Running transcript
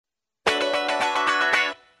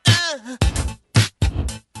Don't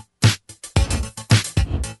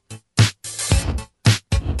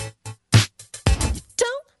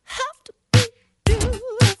have to be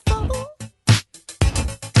beautiful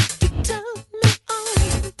to turn me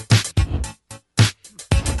on.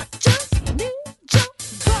 I just need your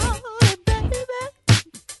body, baby,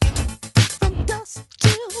 from dusk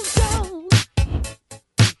till dawn.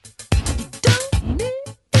 You don't need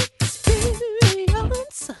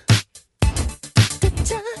experience to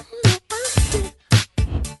turn me on.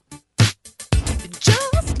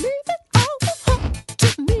 Just leave it all up to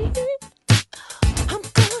me. I'm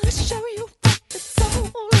gonna show you what it's all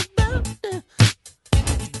about.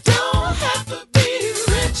 Don't have to be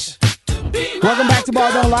rich to be Welcome back to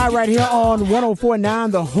Ball Don't Lie right here on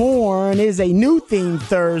 104.9 The Horn. It is a new theme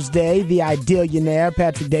Thursday. The Idealionaire,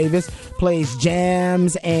 Patrick Davis, plays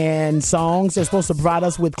jams and songs. They're supposed to provide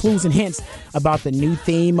us with clues and hints about the new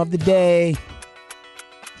theme of the day.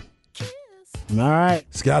 All right.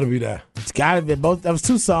 It's got to be that. It's got to be. Both. That was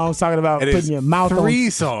two songs talking about It putting is your mouth on. 3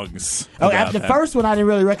 songs. Oh, about the that. first one I didn't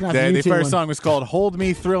really recognize. The YouTube first one. song was called Hold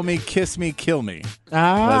Me, Thrill Me, Kiss Me, Kill Me. Was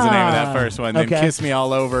Ah, the name of that first one. Then okay. Kiss Me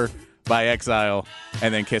All Over by Exile,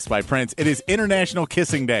 and then Kiss by Prince. It is International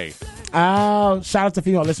Kissing Day. Oh, shout out to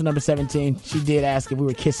female listener number 17. She did ask if we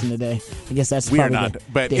were kissing today. I guess that's We are probably not,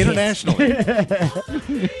 but the hint. internationally.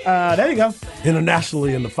 There you go.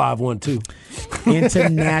 Internationally in the 512.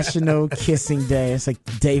 International Kissing Day. It's a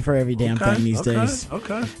day for every damn thing these days.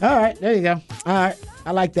 Okay. All right, there you go. All right,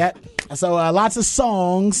 I like that. So lots of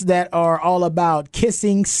songs that are all about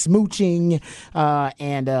kissing, smooching,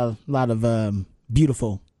 and a lot of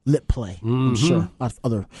beautiful lip play. I'm sure. A lot of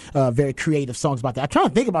other very creative songs about that. I'm trying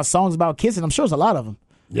to think about songs about kissing. I'm sure there's a lot of them.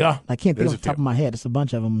 Yeah. I can't think There's off the a top few. of my head. It's a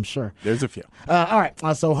bunch of them, I'm sure. There's a few. All right.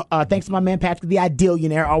 So thanks to my man Patrick, the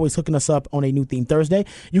Idealionaire, always hooking us up on a new theme Thursday.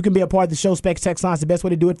 You can be a part of the show. Specs text line is the best way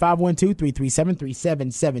to do it.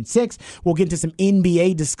 512-337-3776. We'll get into some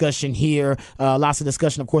NBA discussion here. Lots of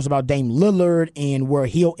discussion, of course, about Dame Lillard and where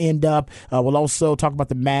he'll end up. We'll also talk about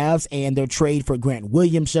the Mavs and their trade for Grant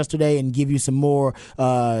Williams yesterday and give you some more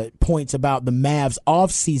points about the Mavs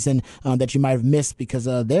offseason that you might have missed because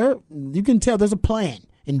you can tell there's a plan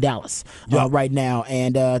in Dallas right now.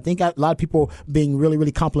 And I think a lot of people being really,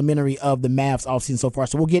 really complimentary of the Mavs offseason so far.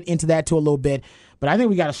 So we'll get into that too a little bit. But I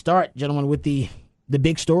think we got to start, gentlemen, with the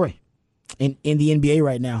big story in the NBA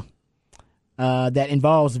right now that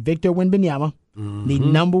involves Victor Wembanyama, the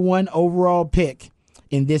number 1 overall pick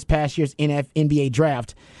in this past year's NBA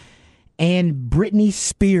draft, and Britney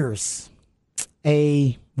Spears,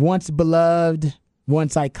 a once beloved,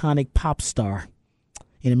 once iconic pop star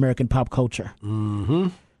in American pop culture.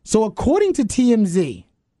 So according to TMZ,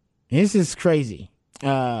 this is crazy.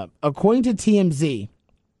 According to TMZ,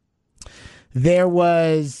 there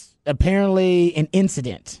was apparently an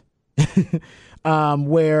incident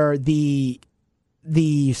where the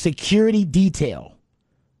security detail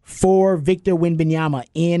for Victor Wembanyama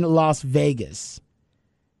in Las Vegas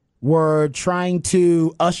were trying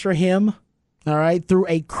to usher him, all right, through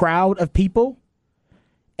a crowd of people,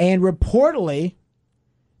 and reportedly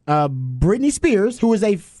Britney Spears, who is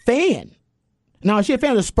a fan. Now, is she a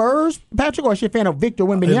fan of the Spurs, Patrick, or is she a fan of Victor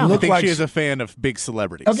Wembanyama? I think she is a fan of big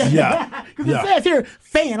celebrities. Okay. Yeah. Because it says here,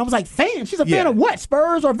 fan. I was like, fan? She's a fan of what?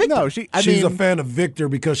 Spurs or Victor? No, She's mean, a fan of Victor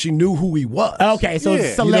because she knew who he was. Okay, so Yeah.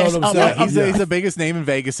 it's You know Celeste. what I'm saying? He's the biggest name in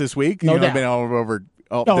Vegas this week. No doubt. Been all over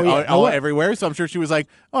everywhere. So I'm sure she was like,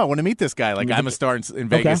 "Oh, I want to meet this guy. Like, I'm a star in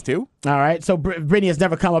Vegas too." All right, so Britney has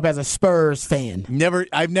never come up as a Spurs fan.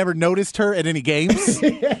 I've never noticed her at any games.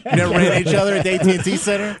 Never ran each other at the AT&T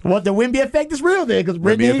Center. Well, the Wemby effect is real there because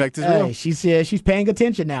Britney. Wemby effect is real. She said she's paying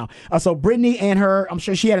attention now. So Britney and her, I'm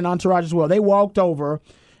sure she had an entourage as well. They walked over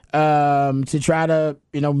to try to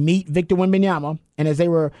meet Victor Wembanyama, and as they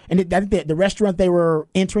were, I think the restaurant they were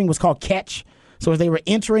entering was called Catch. So as they were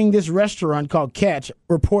entering this restaurant called Catch,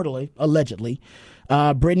 reportedly, allegedly,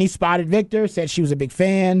 Britney spotted Victor, said she was a big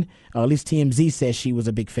fan. At least TMZ says she was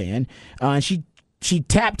a big fan. And she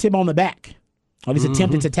tapped him on the back, or at least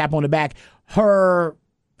attempted to tap on the back. Her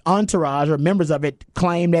entourage, or members of it,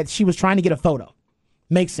 claimed that she was trying to get a photo.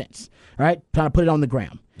 Makes sense, right? Trying to put it on the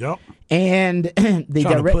gram. Yep. And Trying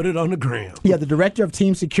to put it on the gram. Yeah, the director of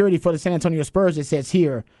team security for the San Antonio Spurs, it says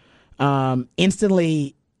here,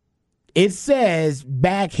 instantly, it says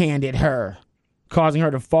backhanded her, causing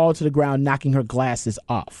her to fall to the ground, knocking her glasses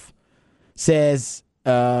off. Says,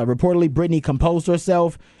 reportedly, Britney composed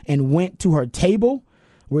herself and went to her table.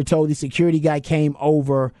 We're told the security guy came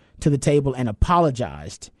over to the table and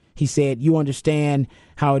apologized. He said, "You understand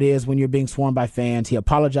how it is when you're being swarmed by fans." He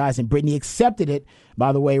apologized, and Britney accepted it.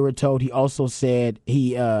 By the way, we're told he also said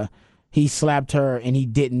he he slapped her and he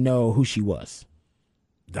didn't know who she was.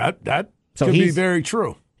 That could be very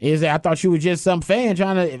true. I thought she was just some fan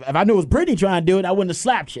trying to. If I knew it was Brittany trying to do it, I wouldn't have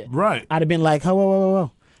slapped you. Right. I'd have been like,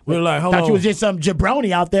 whoa. We're like, hold thought on. you was just some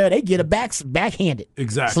jabroni out there. They get a backhanded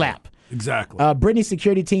slap. Exactly. Brittany's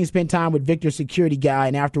security team spent time with Victor's security guy,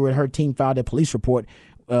 and afterward, her team filed a police report.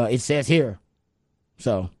 It says here.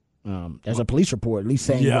 So there's a police report at least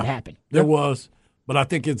saying what happened. There was. But I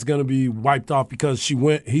think it's going to be wiped off because he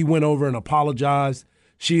went over and apologized.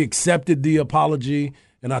 She accepted the apology,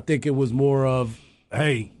 and I think it was more of,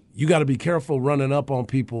 hey, you got to be careful running up on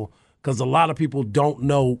people because a lot of people don't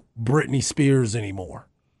know Britney Spears anymore.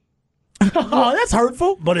 Oh, that's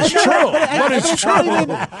hurtful. But it's true. But it's true.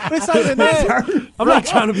 It's not even that. I'm not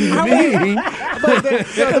trying to be mean.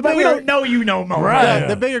 But we don't know you no more. Right.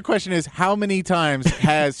 The bigger question is, how many times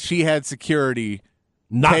has she had security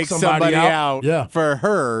Knock take somebody out for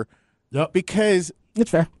her? Yep. Because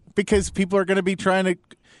it's fair. Because people are going to be trying to,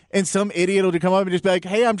 and some idiot will come up and just be like,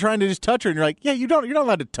 "Hey, I'm trying to just touch her," and you're like, "Yeah, you're not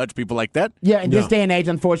allowed to touch people like that." Yeah, in this day and age,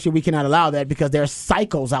 unfortunately, we cannot allow that because there are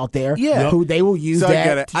psychos out there who they will use So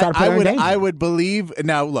that to try to put her in danger. I would believe.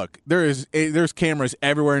 Now, look, there's cameras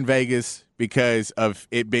everywhere in Vegas because of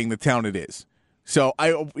it being the town it is. So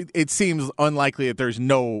it seems unlikely that there's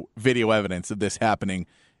no video evidence of this happening,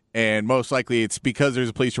 and most likely it's because there's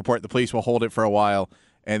a police report. The police will hold it for a while,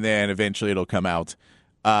 and then eventually it'll come out.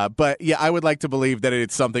 But yeah, I would like to believe that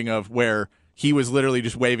it's something of where he was literally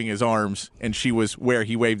just waving his arms, and she was where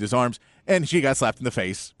he waved his arms, and she got slapped in the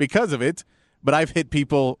face because of it. But I've hit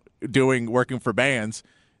people working for bands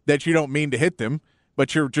that you don't mean to hit them,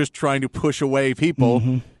 but you're just trying to push away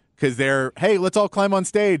people because they're, hey, let's all climb on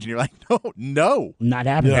stage, and you're like, no, not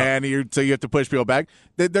happening. And so you have to push people back.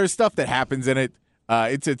 There's stuff that happens in it.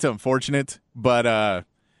 It's unfortunate, but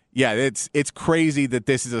yeah, it's crazy that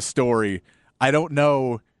this is a story. I don't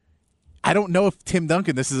know if Tim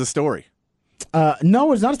Duncan, this is a story.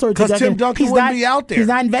 No, it's not a story. Because Tim Duncan wouldn't be out there. He's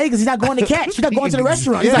not in Vegas. He's not going to catch. He's not going to the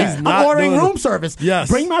restaurant. He's like, I'm ordering room service.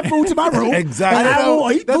 Yes. Bring my food to my room. Exactly. And I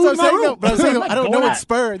will eat food in my room. But I'm saying, I don't know what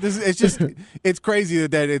spurred. It's just, it's crazy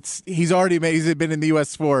that he's been in the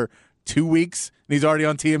U.S. for 2 weeks, and he's already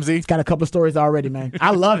on TMZ. He's got a couple of stories already, man.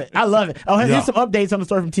 I love it. Oh, here's some updates on the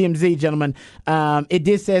story from TMZ, gentlemen. It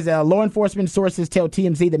did says law enforcement sources tell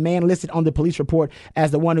TMZ the man listed on the police report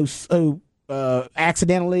as the one who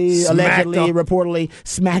accidentally, allegedly, reportedly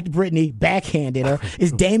smacked Brittany, backhanded her,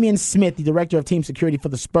 is Damian Smith, the director of team security for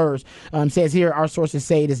the Spurs. Says here, our sources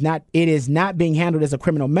say it is not being handled as a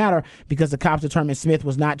criminal matter because the cops determined Smith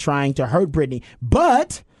was not trying to hurt Brittany.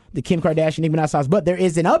 But the Kim Kardashian Nicki Minaj sauce. But there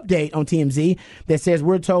is an update on TMZ that says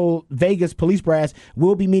we're told Vegas police brass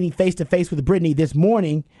will be meeting face-to-face with Brittany this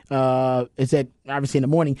morning. It's at obviously in the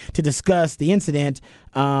morning to discuss the incident.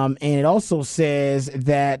 And it also says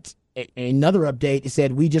that another update, it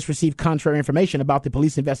said we just received contrary information about the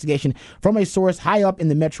police investigation from a source high up in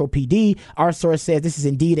the Metro PD. Our source says this is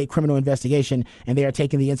indeed a criminal investigation and they are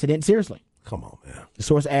taking the incident seriously. Come on, man. The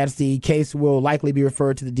source adds the case will likely be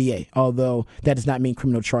referred to the DA, although that does not mean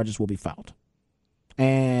criminal charges will be filed.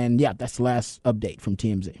 And yeah, that's the last update from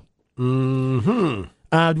TMZ.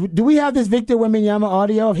 Do we have this Victor Wembanyama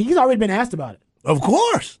audio? He's already been asked about it. Of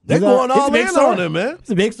course. They're going all in on him, man. It's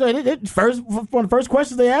a big story. One of the first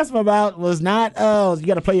questions they asked him about was not,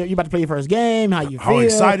 you about to play your first game, how you feel. How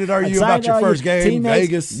excited are you about your first game in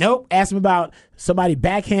Vegas? Nope. Asked him about somebody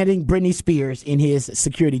backhanding Britney Spears in his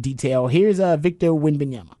security detail. Here's Victor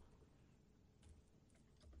Wembanyama.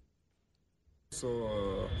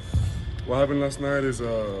 So what happened last night is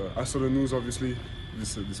I saw the news, obviously,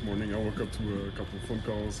 this morning. I woke up to a couple of phone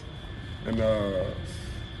calls. And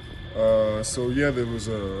so yeah, there was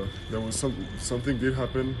something did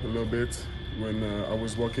happen a little bit when I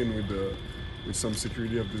was walking with some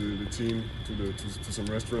security of the team to some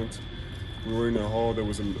restaurant. We were in a hall. There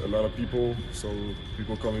was a lot of people, so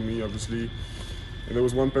people calling me obviously, and there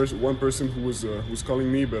was one person who was calling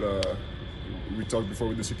me, but we talked before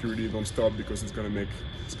with the security. Don't stop because it's gonna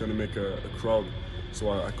make a crowd. So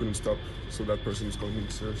I couldn't stop. So that person was calling me,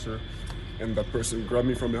 sir, and that person grabbed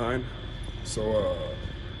me from behind. So.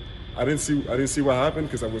 I didn't see what happened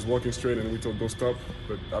because I was walking straight and we told don't stop.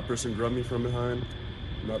 But that person grabbed me from behind,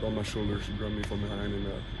 not on my shoulder. She grabbed me from behind, and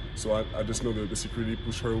so I just know that the security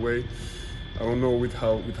pushed her away. I don't know with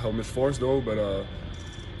how much force though, but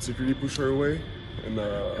security pushed her away, and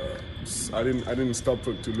I didn't stop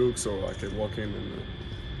to look, so I kept walking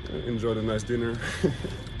and enjoyed a nice dinner.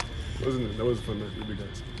 That was fun with you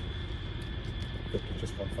guys.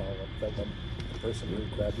 Just one follow-up. That one person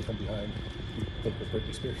who grabbed you from behind. Think was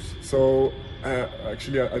Britney Spears. So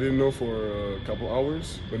actually, I didn't know for a couple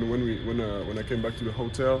hours. But when I came back to the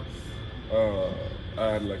hotel,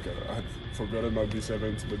 I had forgotten about this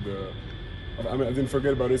event, but I didn't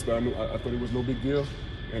forget about this, but I thought it was no big deal.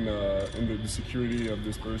 And the security of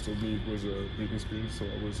this person told me it was Britney Spears.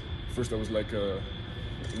 So I was like,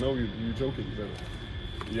 no, you're joking. But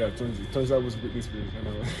yeah, it turns out it was Britney Spears.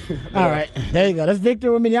 All right, there you go. That's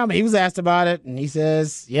Victor Wembanyama. He was asked about it, and he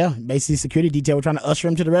says, yeah, basically security detail were trying to usher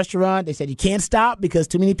him to the restaurant. They said you can't stop because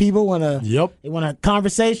too many people want to. Yep. They want a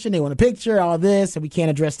conversation. They want a picture. All this, and we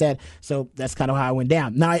can't address that. So that's kind of how it went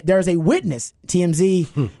down. Now there's a witness.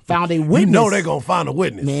 TMZ found a witness. You know they're gonna find a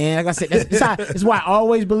witness. Man, like I said, that's why I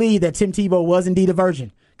always believe that Tim Tebow was indeed a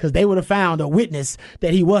virgin. Because they would have found a witness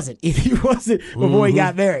that he wasn't if he wasn't before he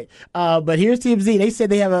got married. But here's TMZ. They said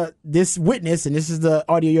they have this witness, and this is the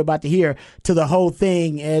audio you're about to hear, to the whole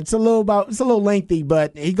thing. It's a little lengthy,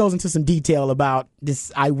 but he goes into some detail about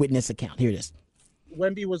this eyewitness account. Here it is.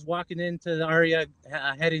 Wemby was walking into the area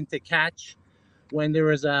heading to catch when there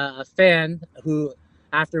was a fan who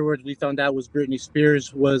afterwards we found out was Britney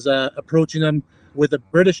Spears, was approaching him with a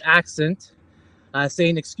British accent,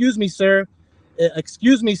 saying, excuse me, sir,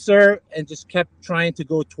 and just kept trying to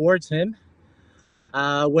go towards him.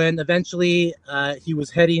 When eventually he was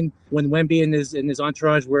heading, when Wemby and his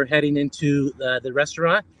entourage were heading into the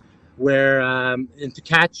restaurant where to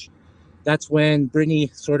catch, that's when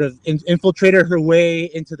Britney sort of infiltrated her way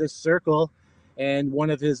into this circle, and one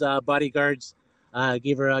of his bodyguards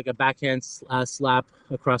gave her like a backhand slap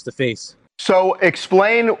across the face. So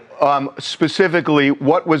explain specifically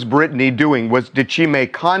what was Britney doing. Did she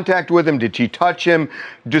make contact with him? Did she touch him?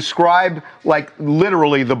 Describe like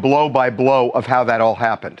literally the blow by blow of how that all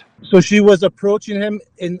happened. So she was approaching him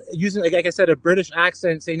and using, like I said, a British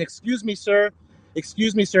accent, saying, excuse me, sir,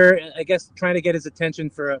 I guess trying to get his attention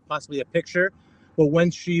for possibly a picture. But when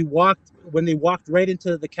they walked right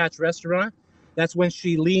into the Catch restaurant, that's when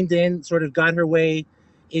she leaned in, sort of got her way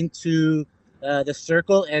into the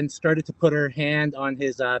circle and started to put her hand on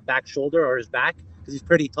his back shoulder or his back, because he's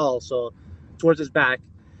pretty tall, so towards his back.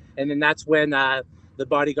 And then that's when the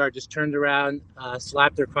bodyguard just turned around,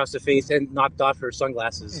 slapped her across the face, and knocked off her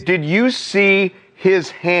sunglasses. Did you see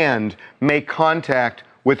his hand make contact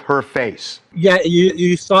with her face? Yeah,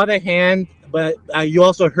 you saw the hand, but you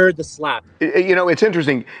also heard the slap. You know, it's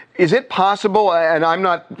interesting. Is it possible, and I'm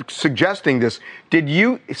not suggesting this, did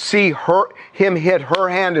you see him hit her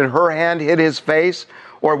hand and her hand hit his face?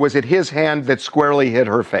 Or was it his hand that squarely hit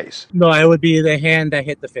her face? No, it would be the hand that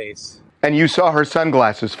hit the face. And you saw her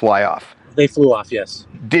sunglasses fly off? They flew off, yes.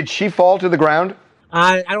 Did she fall to the ground?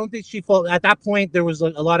 I don't think she fell. At that point, there was a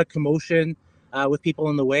lot of commotion with people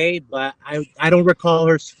in the way, but I don't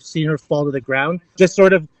recall seeing her fall to the ground. Just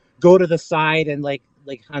sort of go to the side and like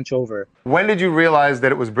hunch over. When did you realize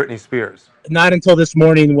that it was Britney Spears? Not until this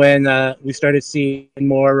morning when we started seeing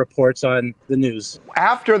more reports on the news.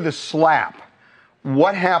 After the slap,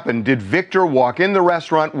 what happened? Did Victor walk in the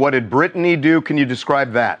restaurant? What did Britney do? Can you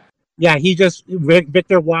describe that? Yeah,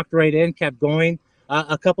 Victor walked right in, kept going.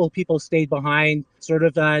 A couple of people stayed behind, sort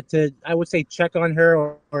of to, I would say, check on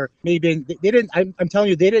her, or maybe they didn't. I'm telling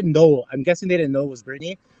you, they didn't know. I'm guessing they didn't know it was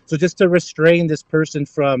Britney. So just to restrain this person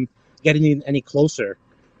from getting any closer.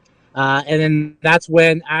 And then that's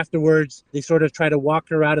when afterwards they sort of tried to walk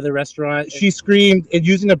her out of the restaurant. She screamed, and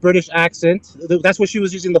using a British accent. That's what she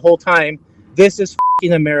was using the whole time. This is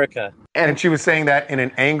f***ing America. And she was saying that in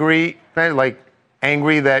an angry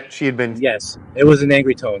that she had been... Yes, it was an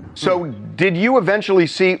angry tone. So did you eventually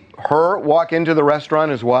see her walk into the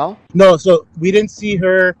restaurant as well? No, so we didn't see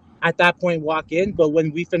her at that point walk in, but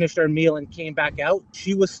when we finished our meal and came back out,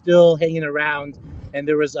 she was still hanging around, and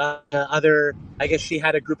there was I guess she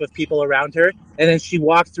had a group of people around her, and then she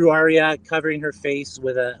walked through Aria covering her face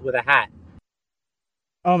with a hat.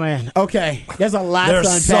 Oh, man. Okay. There's a lot There's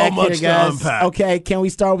to unpack so much here, guys. to unpack. Okay, can we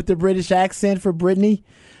start with the British accent for Britney?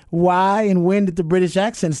 Why and when did the British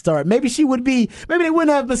accent start? Maybe they wouldn't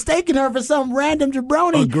have mistaken her for some random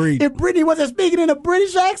jabroni. Agreed. If Britney wasn't speaking in a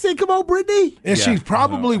British accent. Come on, Britney. And she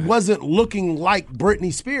probably wasn't looking like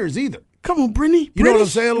Britney Spears either. Come on, Britney. You know what I'm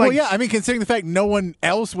saying? Well, yeah, I mean, considering the fact no one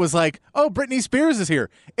else was like, oh, Britney Spears is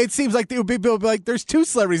here. It seems like people would be like, there's two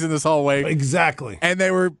celebrities in this hallway. Exactly. And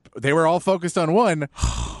they were all focused on one.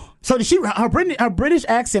 So her British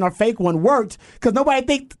accent, or fake one, worked because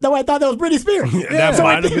nobody thought that was Britney Spears. That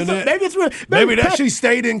might have been it. Maybe it's real. Maybe that she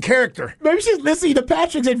stayed in character. Maybe she's listening to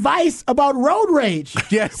Patrick's advice about road rage.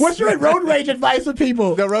 Yes. What's your road rage advice for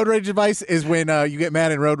people? The road rage advice is when you get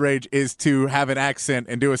mad in road rage is to have an accent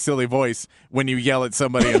and do a silly voice when you yell at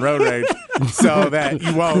somebody in road rage, so that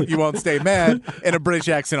you won't stay mad. And a British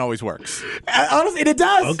accent always works. Honestly, it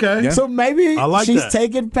does. Okay. So maybe I like she's that.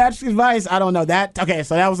 taking Patrick's advice. I don't know that. Okay,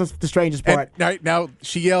 so that was was the strangest part. And now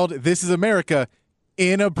she yelled, "This is America,"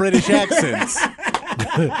 in a British accent.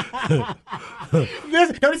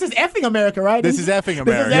 This is effing America, right? This is effing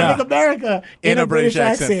America. This is effing America in a British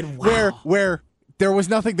accent. Wow. Where there was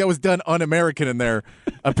nothing that was done un-American in there.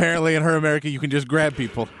 Apparently, in her America, you can just grab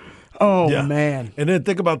people. Oh, Yeah. man. And then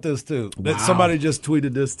think about this, too. That somebody just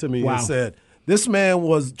tweeted this to me and said, this man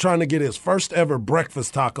was trying to get his first ever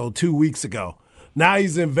breakfast taco 2 weeks ago. Now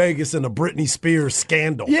he's in Vegas in a Britney Spears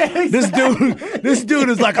scandal. Yeah, exactly. This dude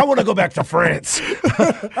is like, I want to go back to France.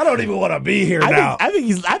 I don't even want to be here now. I think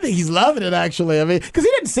he's loving it, actually. I mean, because he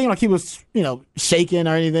didn't seem like he was, shaking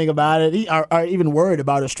or anything about it, or even worried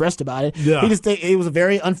about it or stressed about it. Yeah. He just think it was a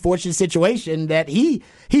very unfortunate situation that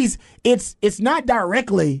it's not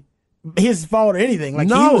directly his fault or anything. Like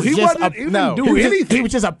No, he he just wasn't even doing he anything.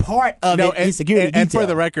 was just a part of his security and for detail.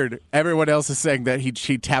 the record, everyone else is saying that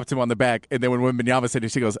she tapped him on the back, and then when Wembanyama said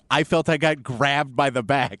it, she goes, "I felt I got grabbed by the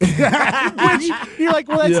back." Which you're like,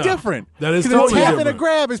 well, that's Yeah. different. That is 'Cause totally a tap and a different.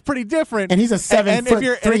 grab is pretty different. And he's a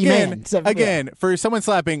 7'3" man. Again, for someone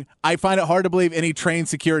slapping, I find it hard to believe any trained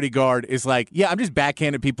security guard is like, yeah, I'm just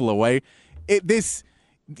backhanding people away.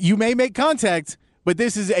 You may make contact, but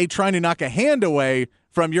this is a trying to knock a hand away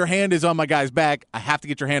from your hand is on my guy's back. I have to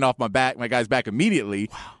get your hand off my guy's back immediately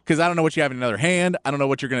because I don't know what you have in another hand. I don't know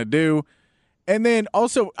what you're going to do. And then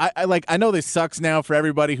also, I know this sucks now for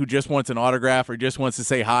everybody who just wants an autograph or just wants to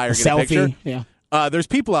say hi or get a picture. Yeah. There's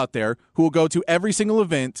people out there who will go to every single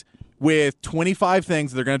event with 25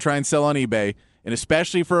 things they're going to try and sell on eBay, and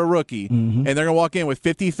especially for a rookie, and they're going to walk in with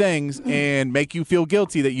 50 things and make you feel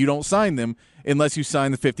guilty that you don't sign them unless you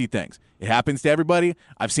sign the 50 things. It happens to everybody.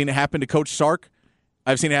 I've seen it happen to Coach Sark.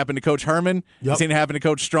 I've seen it happen to Coach Herman. Yep. I've seen it happen to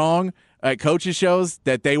Coach Strong. Coaches shows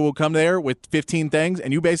that they will come there with 15 things,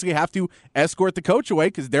 and you basically have to escort the coach away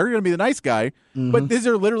because they're going to be the nice guy. But these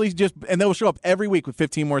are literally and they'll show up every week with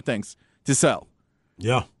 15 more things to sell.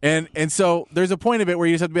 Yeah. And so there's a point of it where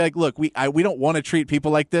you just have to be like, look, we don't want to treat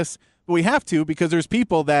people like this, but we have to because there's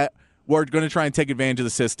people that we're going to try and take advantage of the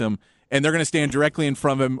system, and they're going to stand directly in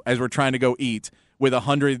front of him as we're trying to go eat with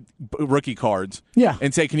 100 rookie cards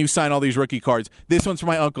and say, can you sign all these rookie cards? This one's for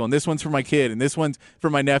my uncle, and this one's for my kid, and this one's for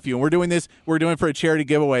my nephew, and we're doing this. We're doing it for a charity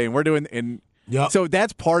giveaway, and we're doing – and so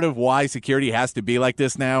that's part of why security has to be like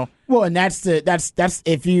this now. Well, and that's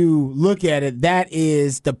if you look at it, that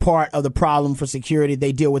is the part of the problem for security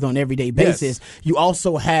they deal with on an everyday basis. Yes. You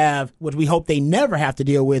also have what we hope they never have to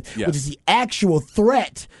deal with, which is the actual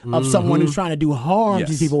threat of someone who's trying to do harm to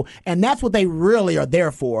these people, and that's what they really are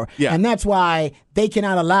there for. Yeah. And that's why they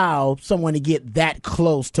cannot allow someone to get that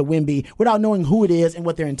close to Wemby without knowing who it is and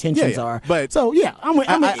what their intentions are. But so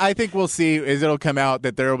I think we'll see is it'll come out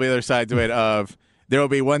that there will be other sides to it of there will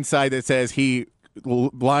be one side that says he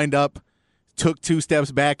lined up, took 2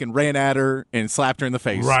 steps back and ran at her and slapped her in the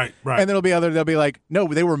face. Right. And there'll be they'll be like, no,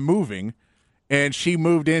 they were moving and she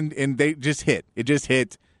moved in and they just hit. It just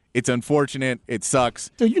hit. It's unfortunate. It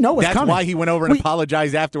sucks. So you know what's That's coming. why he went over and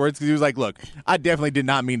apologized afterwards because he was like, look, I definitely did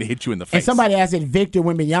not mean to hit you in the face. And somebody asked did Victor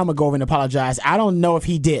Wembanyama go over and apologize. I don't know if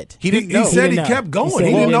he did. He didn't know. He said he didn't know. kept going. He said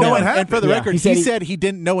He he didn't didn't know know. what happened. And for the record, He he said said he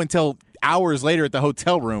didn't know until hours later at the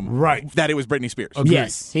hotel room that it was Britney Spears.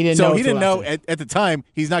 Yes, he didn't know. So he didn't until know after. at the time.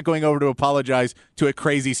 He's not going over to apologize to a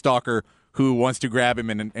crazy stalker who wants to grab him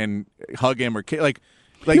and hug him or like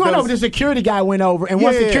You don't know, those- but the security guy went over, and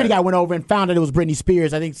once the Yeah. security guy went over and found that it was Britney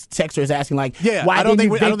Spears, I think Texter is asking, like, Yeah, why I don't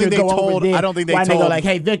didn't think- I don't Victor think they go over told- then? I don't think they Why didn't they go told- like,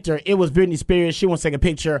 hey, Victor, it was Britney Spears. She wants to take a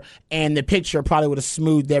picture, and the picture probably would have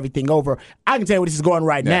smoothed everything over. I can tell you where this is going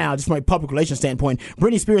right now, just from a public relations standpoint.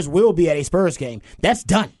 Britney Spears will be at a Spurs game. That's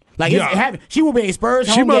done. Like she will be a Spurs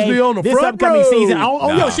home She must game be on the this front upcoming row. season.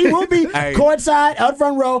 No. She will be Hey. courtside, out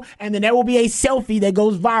front row, and then there will be a selfie that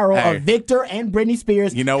goes viral Hey. of Victor and Britney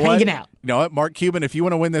Spears You know what? hanging out. You know what, Mark Cuban, if you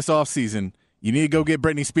want to win this offseason, you need to go get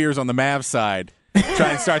Britney Spears on the Mavs side. Try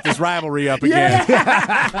and start this rivalry up again. You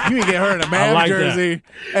can get her in a Mavs like jersey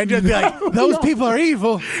and just be like, those people are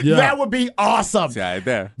evil. Yeah. That would be awesome. Right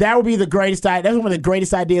there. That would be the greatest idea. That's one of the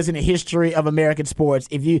greatest ideas in the history of American sports.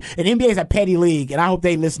 An NBA is a petty league, and I hope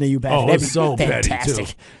they listen to you, Patrick. Oh, That'd it's be so petty, fantastic.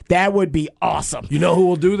 too. That would be awesome. You know who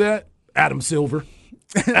will do that? Adam Silver.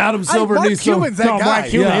 Adam Silver Mark needs some. Cuban's that guy. Mark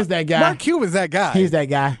Cuban Yeah. is that guy. Mark Cuban's that guy. He's that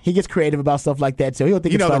guy. He gets creative about stuff like that, so he'll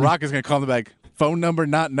think You it's know, funny. The Rock is going to call him back. Phone number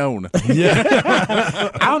not known. I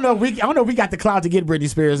don't know. I don't know if we got the clout to get Britney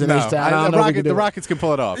Spears in this time. The Rockets can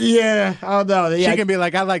pull it off. Yeah, I don't know. Yeah. She can be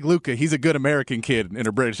like, I like Luca. He's a good American kid in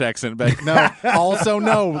a British accent. But no, also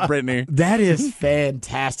no, Britney. That is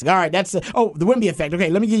fantastic. All right, that's the Wemby effect. Okay,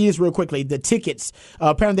 let me give you this real quickly. The tickets,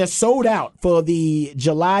 apparently they're sold out for the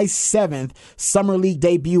July 7th Summer League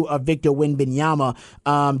debut of Victor Wembanyama.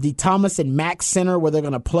 The Thomas and Mack Center where they're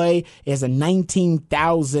going to play is a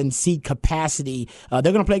 19,000 seat capacity. They're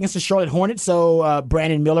going to play against the Charlotte Hornets, so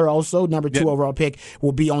Brandon Miller, also number 2 overall pick,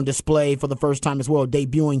 will be on display for the first time as well,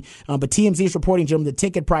 debuting. But TMZ is reporting, Jim, the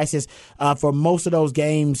ticket prices for most of those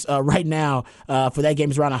games right now for that game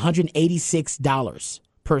is around $186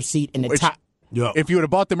 per seat in the top. If you would have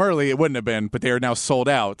bought them early, it wouldn't have been, but they are now sold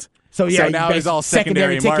out. So now it's all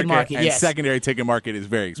secondary ticket market, and yes. secondary ticket market is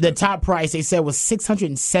very expensive. The top price they said was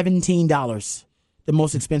 $617, the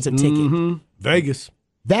most expensive ticket. Vegas.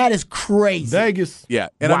 That is crazy. Vegas. Yeah,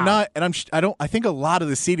 and Wow. I think a lot of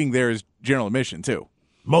the seating there is general admission too.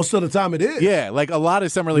 Most of the time it is. Yeah, like a lot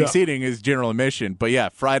of Summer League seating is general admission, but yeah,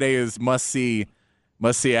 Friday is must see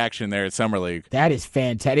action there at Summer League. That is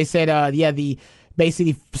fantastic. They said,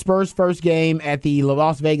 basically Spurs' first game at the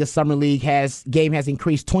Las Vegas Summer League has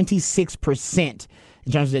increased 26%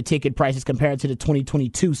 in terms of the ticket prices compared to the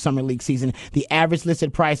 2022 Summer League season. The average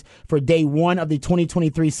listed price for day one of the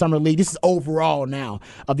 2023 Summer League, this is overall now,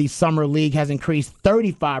 of the Summer League has increased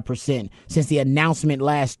 35% since the announcement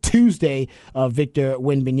last Tuesday of Victor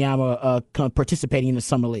Wembanyama participating in the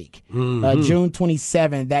Summer League. June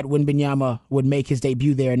 27th, that Wembanyama would make his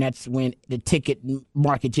debut there, and that's when the ticket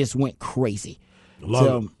market just went crazy.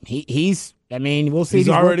 We'll see. He's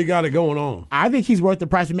if got it going on. I think he's worth the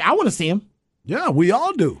price for me. I want to see him. Yeah, we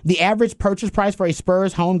all do. The average purchase price for a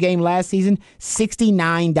Spurs home game last season,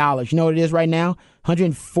 $69. You know what it is right now?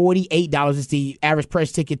 $148 is the average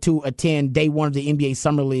price ticket to attend day one of the NBA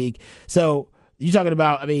Summer League. So you're talking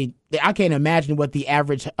about, I can't imagine what the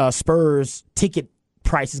average Spurs ticket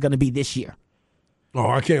price is going to be this year.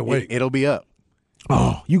 Oh, I can't wait. It'll be up.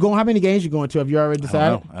 Oh, how many games you going to? Have you already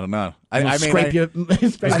decided? I don't know. It's going to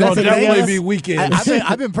definitely be weekends.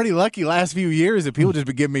 I've been pretty lucky last few years that people just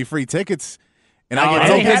been giving me free tickets. And it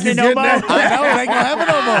ain't happening no more. I know, it ain't going to happen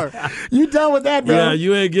no more. You done with that, bro? Yeah,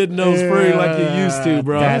 you ain't getting those free like you used to,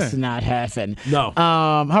 bro. That's not happening. No.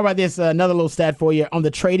 How about this? Another little stat for you. On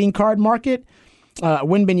the trading card market,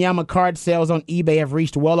 Wembanyama card sales on eBay have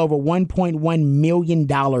reached well over $1.1 million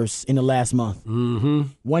in the last month. $1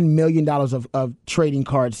 million of trading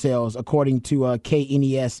card sales, according to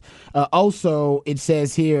KNES. Also, it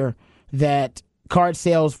says here that card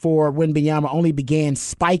sales for Wembanyama only began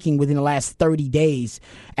spiking within the last 30 days.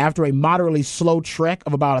 After a moderately slow trek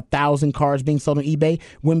of about 1,000 cards being sold on eBay,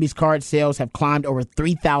 Wemby's card sales have climbed over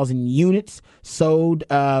 3,000 units sold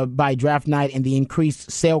by draft night, and the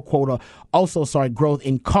increased sale quota also saw growth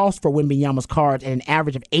in cost for Wembanyama's cards at an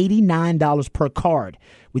average of $89 per card,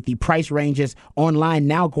 with the price ranges online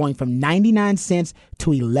now going from 99 cents to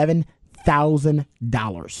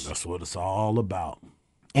 $11,000. That's what it's all about.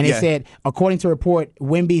 And it said, according to a report,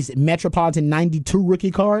 Wemby's Metropolitan 92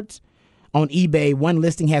 rookie cards on eBay, one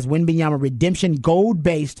listing has Wembanyama Redemption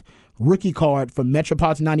gold-based rookie card for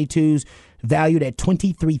Metropolitan 92s valued at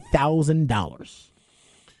 $23,000.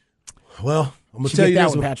 Well, I'm going to tell you that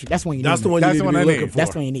this one, Patrick. That's one you need. That's the one you need to be looking for.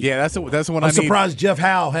 That's the one you need. Yeah, that's the one I need. I'm surprised Jeff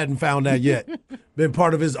Howe hadn't found that yet. Been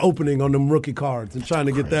part of his opening on them rookie cards and trying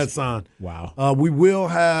to get that signed. Wow. We will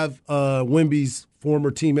have Wemby's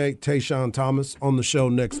former teammate Tayshaun Thomas on the show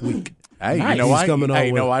next week. Hey, Nice. you know why? He's coming on Hey,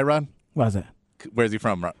 you know with- why, Ron? What is that? Where's he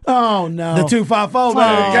from, Ron? Oh, no. The 254,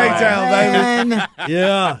 man. K-Town, baby. Man.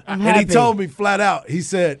 Yeah. And he happy. told me flat out, he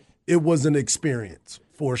said it was an experience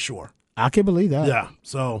for sure. I can believe that. Yeah.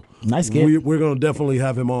 So Nice kid. we're going to definitely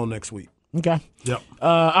have him on next week. Okay. Yep.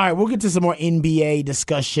 All right, we'll get to some more NBA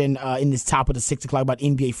discussion in this top of the 6 o'clock about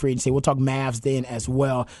NBA free agency. We'll talk Mavs then as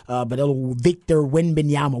well. But a little Victor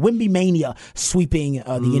Wembanyama, Wemby Mania sweeping the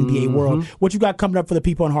NBA world. What you got coming up for the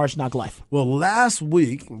people on Hard Knock Life? Well, last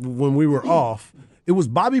week when we were off, it was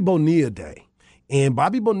Bobby Bonilla Day. And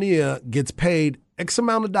Bobby Bonilla gets paid X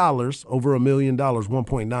amount of dollars, over $1 million,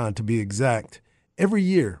 1.9 to be exact, every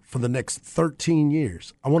year for the next 13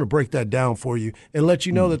 years. I want to break that down for you and let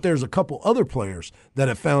you know that there's a couple other players that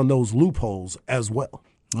have found those loopholes as well.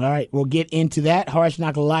 All right, we'll get into that. Hard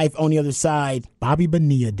Knock Life on the other side. Bobby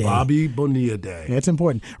Bonilla Day. Bobby Bonilla Day. That's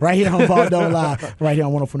important. Right here on Ball Don't Lie, right here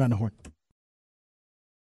on 104.9 The Horn.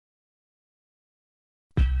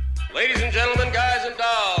 Ladies and gentlemen, guys and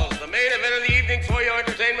dolls, the main event of the evening for your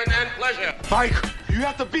entertainment and pleasure. Mike, you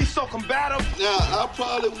have to be so combative. Now, I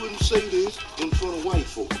probably wouldn't say this in front of white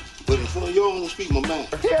folk, But in front of y'all, I'm gonna speak my mind.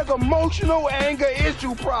 He has emotional anger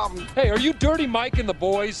issue problem. Hey, are you Dirty Mike and the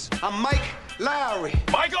boys? I'm Mike Lowry.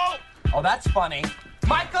 Michael! Oh, that's funny.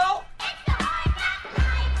 Michael!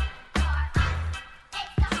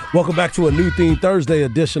 Welcome back to a new theme Thursday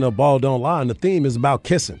edition of Ball Don't Lie, and the theme is about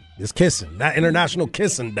kissing. It's kissing, not International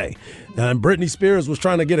Kissing Day. And Britney Spears was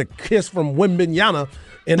trying to get a kiss from Wembanyama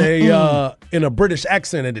in a British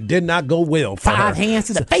accent, and it did not go well for her. Five hands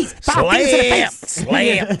to the face. Five hands to the face.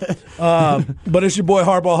 Slam. But it's your boy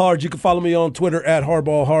Hardball Hard. You can follow me on Twitter at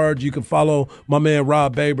Hardball Hard. You can follow my man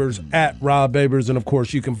Rob Babers at Rob Babers. And, of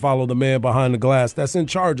course, you can follow the man behind the glass that's in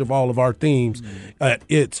charge of all of our themes at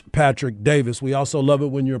It's Patrick Davis. We also love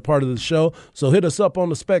it when you're a part of the show. So hit us up on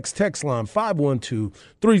the Specs text line,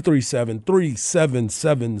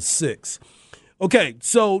 512-337-3776. Okay,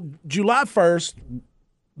 so July 1st,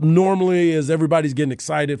 normally as everybody's getting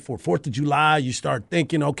excited for 4th of July, you start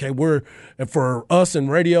thinking, okay, for us in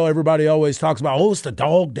radio, everybody always talks about, it's the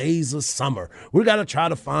dog days of summer. We got to try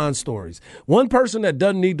to find stories. One person that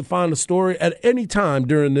doesn't need to find a story at any time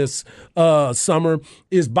during this summer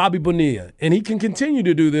is Bobby Bonilla, and he can continue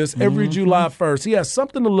to do this every July 1st. He has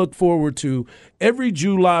something to look forward to every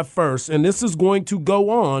July 1st, and this is going to go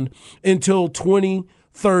on until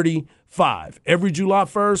 2035. Every July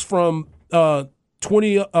 1st from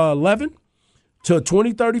 2011 to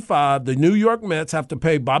 2035, the New York Mets have to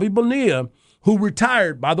pay Bobby Bonilla, who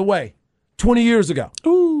retired, by the way, 20 years ago.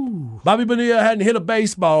 Ooh. Bobby Bonilla hadn't hit a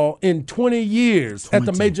baseball in 20 years at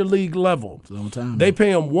the major league level. Long time. They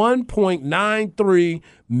pay him $1.93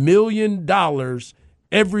 million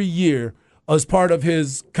every year as part of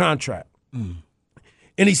his contract. And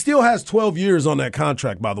he still has 12 years on that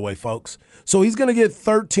contract, by the way, folks. So he's going to get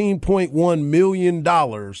 $13.1 million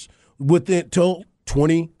within till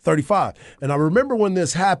 2035. And I remember when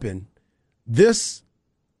this happened, this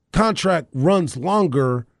contract runs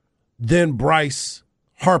longer than Bryce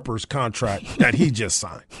Harper's contract that he just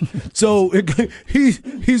signed. So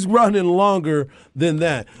he's running longer than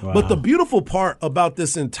that. Wow. But the beautiful part about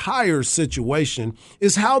this entire situation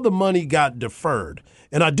is how the money got deferred.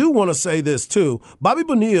 And I do want to say this, too. Bobby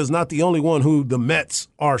Bonilla is not the only one who the Mets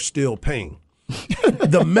are still paying.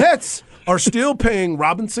 The Mets are still paying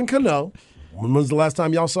Robinson Cano. When was the last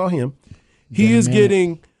time y'all saw him? He is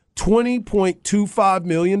getting $20.25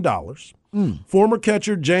 million. Former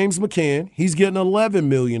catcher James McCann, he's getting $11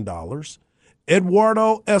 million.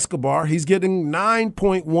 Eduardo Escobar, he's getting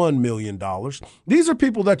 $9.1 million. These are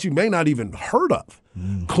people that you may not even heard of.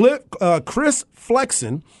 Chris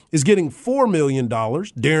Flexen is getting $4 million.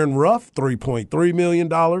 Darren Ruff, $3.3 million.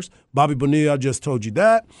 Bobby Bonilla, I just told you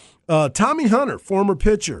that. Tommy Hunter, former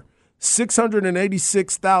pitcher,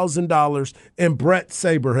 $686,000, and Brett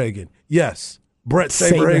Saberhagen. Yes, Brett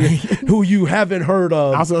Saberhagen, who you haven't heard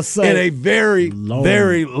of in a very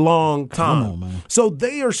long time. Come on, man. So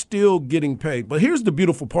they are still getting paid. But here's the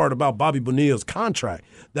beautiful part about Bobby Bonilla's contract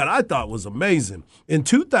that I thought was amazing. In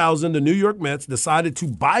 2000, the New York Mets decided to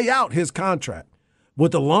buy out his contract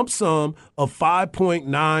with a lump sum of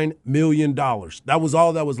 $5.9 million. That was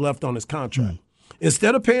all that was left on his contract.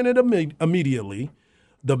 Instead of paying it immediately,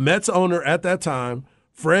 the Mets owner at that time,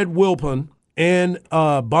 Fred Wilpon, and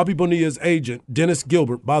Bobby Bonilla's agent, Dennis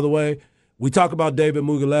Gilbert. By the way, we talk about David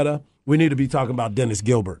Muguleta. We need to be talking about Dennis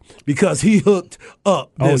Gilbert because he hooked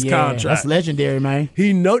up this contract. That's legendary, man.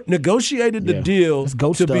 He negotiated the deal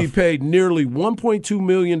to be paid nearly $1.2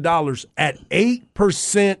 million at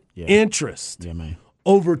 8% interest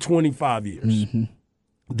over 25 years.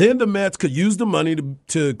 Then the Mets could use the money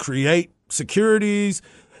to create securities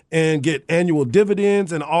and get annual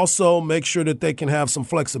dividends and also make sure that they can have some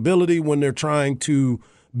flexibility when they're trying to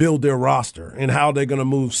build their roster and how they're going to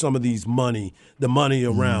move some of the money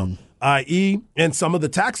around, i.e., and some of the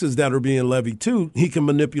taxes that are being levied too. He can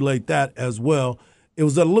manipulate that as well. It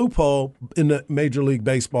was a loophole in the Major League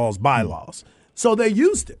Baseball's bylaws. So they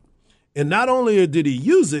used it. And not only did he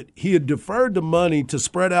use it, he had deferred the money to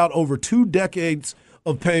spread out over 2 decades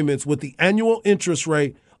of payments with the annual interest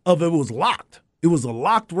rate of it was locked. It was a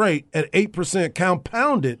locked rate at 8%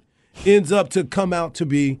 compounded, ends up to come out to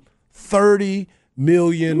be $30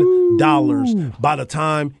 million by the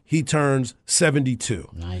time he turns 72.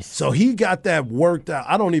 Nice. So he got that worked out.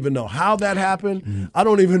 I don't even know how that happened. I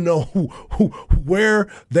don't even know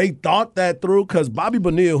where they thought that through because Bobby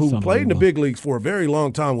Bonilla, who played in the big leagues for a very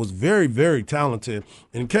long time, was very, very talented.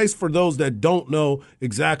 In case for those that don't know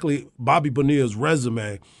exactly Bobby Bonilla's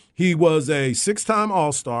resume, he was a 6-time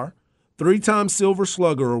All-Star, 3-time Silver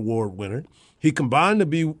Slugger Award winner, He combined to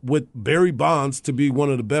be with Barry Bonds to be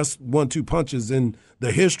one of the best 1-2 punches in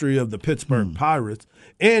the history of the Pittsburgh Pirates.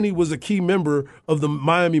 And he was a key member of the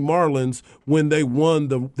Miami Marlins when they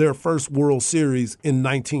won their first World Series in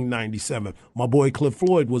 1997. My boy Cliff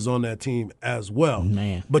Floyd was on that team as well.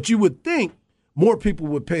 Man. But you would think more people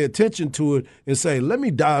would pay attention to it and say, let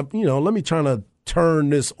me try to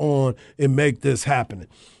turn this on and make this happen.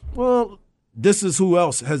 Well, this is who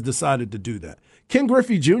else has decided to do that. Ken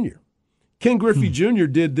Griffey Jr. Ken Griffey Jr.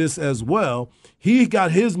 did this as well. He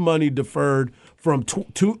got his money deferred from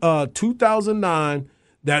 2009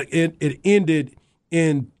 that it ended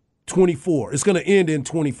in 24. It's going to end in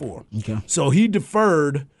 24. Okay. So he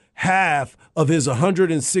deferred half of his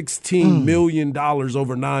 $116 million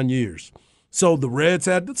over 9 years. So the Reds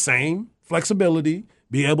had the same flexibility,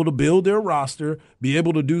 be able to build their roster, be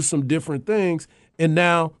able to do some different things. And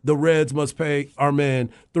now the Reds must pay our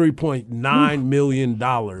man $3.9 million.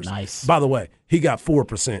 Nice. By the way, he got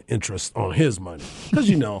 4% interest on his money because,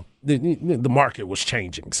 the market was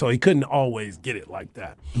changing. So he couldn't always get it like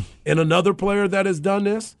that. And another player that has done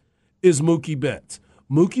this is Mookie Betts.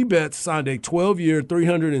 Mookie Betts signed a 12-year,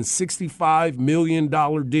 $365 million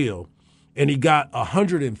deal, and he got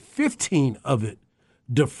 115 of it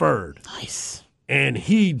deferred. Nice. And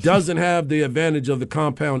he doesn't have the advantage of the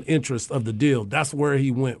compound interest of the deal. That's where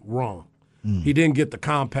he went wrong. He didn't get the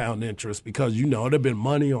compound interest because, there'd been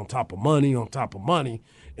money on top of money on top of money,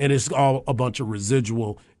 and it's all a bunch of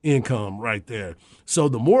residual income right there. So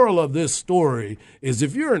the moral of this story is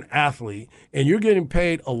if you're an athlete and you're getting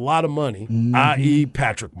paid a lot of money, i.e.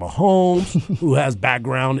 Patrick Mahomes, who has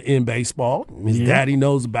background in baseball, his daddy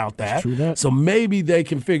knows about that. True that. So maybe they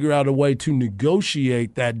can figure out a way to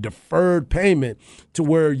negotiate that deferred payment to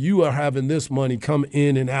where you are having this money come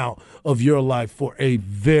in and out of your life for a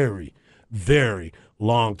very, very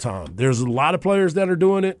long time. There's a lot of players that are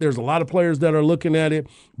doing it. There's a lot of players that are looking at it.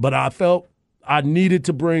 But I felt I needed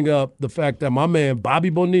to bring up the fact that my man Bobby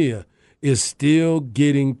Bonilla is still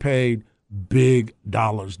getting paid big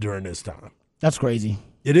dollars during this time. That's crazy.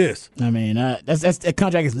 It is. I mean, that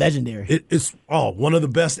contract is legendary. It's one of the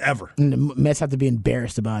best ever. And the Mets have to be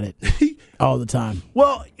embarrassed about it all the time.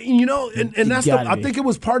 Well, and that's I think it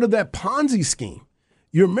was part of that Ponzi scheme.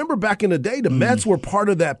 You remember back in the day, the Mets were part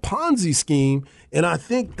of that Ponzi scheme, and I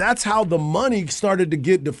think that's how the money started to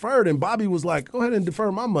get deferred. And Bobby was like, go ahead and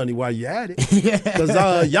defer my money while you're at it.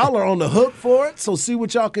 Because y'all are on the hook for it, so see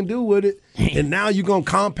what y'all can do with it. And now you're going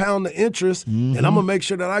to compound the interest, and I'm going to make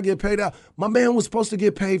sure that I get paid out. My man was supposed to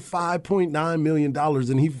get paid $5.9 million,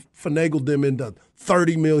 and he finagled them into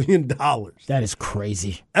 $30 million. That is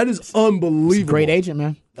crazy. That is unbelievable. He's a great agent,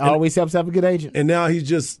 man. Always helps have a good agent. And now he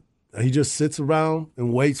just sits around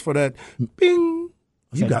and waits for that bing.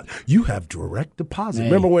 You have direct deposit. Hey.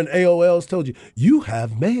 Remember when AOLs told you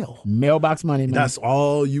have mail. Mailbox money, man. That's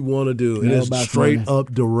all you want to do. It is straight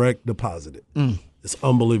up direct deposited. It's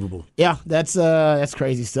unbelievable. Yeah, that's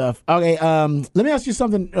crazy stuff. Okay, let me ask you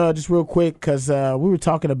something just real quick because we were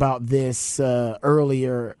talking about this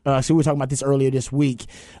earlier. We were talking about this earlier this week,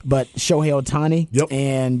 but Shohei Ohtani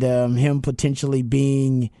and him potentially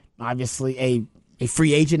being obviously a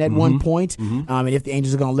free agent at one point, and if the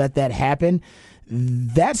Angels are going to let that happen.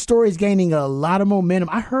 That story is gaining a lot of momentum.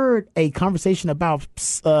 I heard a conversation about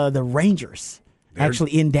the Rangers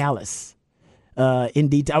actually in Dallas. In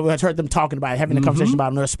detail, I heard them talking about it, having a conversation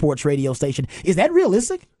about another sports radio station. Is that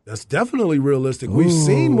realistic? That's definitely realistic. We've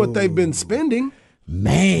seen what they've been spending.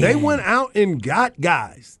 Man, they went out and got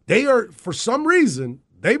guys. They are, for some reason,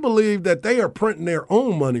 they believe that they are printing their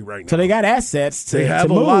own money right now. So they got assets to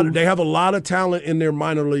move. They have a lot of talent in their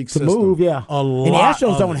minor league system. To move, yeah. A lot. And the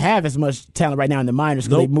Astros don't have as much talent right now in the minors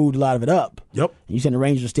because they moved a lot of it up. Yep. You said the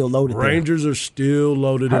Rangers are still loaded. Rangers are still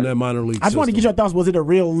loaded in that minor league system. I just wanted to get your thoughts. Was it a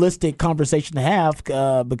realistic conversation to have?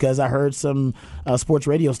 Because I heard some sports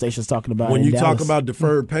radio stations talking about it. When you talk about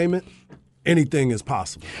deferred payment, anything is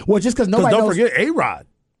possible. Well, just because nobody knows. Don't forget A-Rod.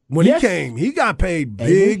 When he came, he got paid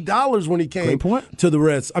big dollars when he came to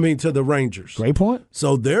the Rangers. Great point.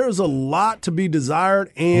 So there's a lot to be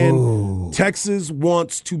desired, and Texas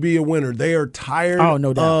wants to be a winner. They are tired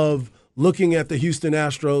of looking at the Houston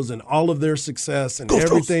Astros and all of their success and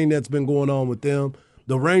everything that's been going on with them.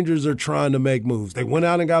 The Rangers are trying to make moves. They went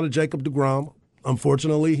out and got a Jacob deGrom.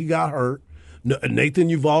 Unfortunately, he got hurt. Nathan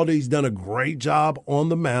Eovaldi's done a great job on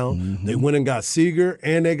the mound. They went and got Seager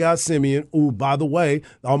and they got Simeon, who, by the way,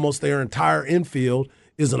 almost their entire infield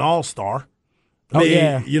is an all-star.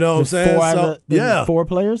 You know what I'm saying? 4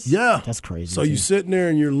 players? Yeah. That's crazy. So you're sitting there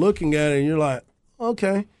and you're looking at it and you're like,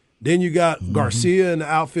 okay. Then you got Garcia in the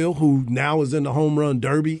outfield, who now is in the home run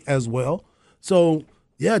derby as well. So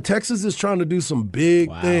Yeah, Texas is trying to do some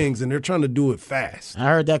big things, and they're trying to do it fast. I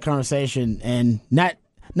heard that conversation, and not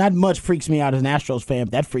much freaks me out as an Astros fan,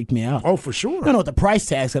 but that freaked me out. Oh, for sure. I don't know what the price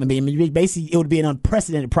tag's going to be. I mean, basically, it would be an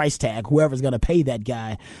unprecedented price tag, whoever's going to pay that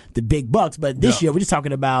guy the big bucks. But this year, we're just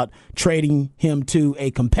talking about trading him to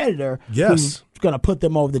a competitor who's going to put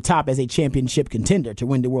them over the top as a championship contender to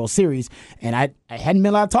win the World Series. And I hadn't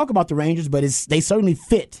been allowed to talk about the Rangers, but they certainly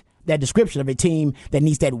fit that description of a team that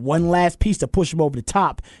needs that one last piece to push them over the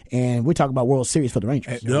top. And we're talking about World Series for the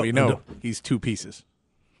Rangers. And we know he's two pieces.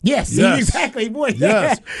 Yes. Exactly. Boy,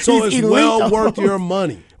 yes. So he's it's well worth your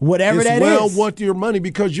money. Whatever that is. It's well worth your money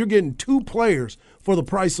because you're getting two players for the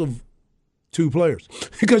price of two players.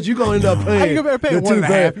 Because you're going to end up paying. You're paying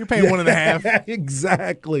 1.5. You're paying 1.5.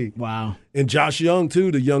 Exactly. Wow. And Josh Young,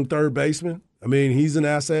 too, the young third baseman. I mean, he's an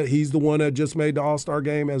asset. He's the one that just made the All-Star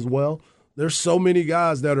game as well. There's so many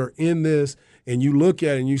guys that are in this, and you look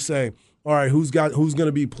at it and you say, all right, who's going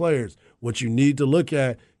to be players? What you need to look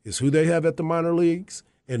at is who they have at the minor leagues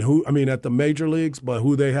and at the major leagues, but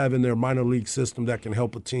who they have in their minor league system that can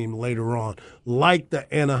help a team later on, like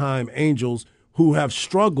the Anaheim Angels, who have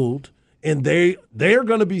struggled, and they're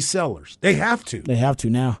going to be sellers. They have to. They have to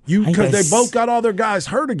now. Because they both got all their guys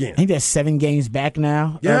hurt again. I think they're 7 games back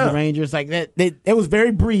now. Yeah. The Rangers. Like that. It was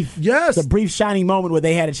very brief. Yes. It's a brief shining moment where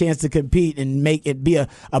they had a chance to compete and make it be a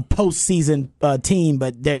postseason team,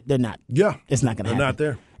 but they're not. Yeah. It's not going to happen. They're not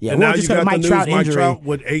there. Yeah. And well, now just you got Mike the Trout news, Mike injury. Trout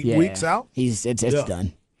with 8 weeks out. It's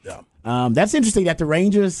done. Yeah. That's interesting that the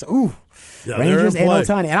Rangers, Rangers and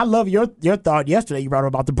Ohtani. And I love your thought yesterday. You brought up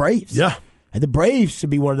about the Braves. Yeah. And the Braves should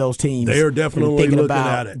be one of those teams. They are definitely thinking looking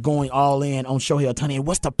about at it. Going all in on Shohei Ohtani. And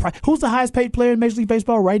what's the price? Who's the highest paid player in Major League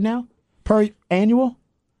Baseball right now per annual?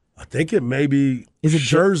 I think it may be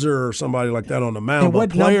Scherzer or somebody like that on the mound. And But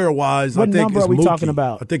player-wise, I what think number it's are we Mookie. talking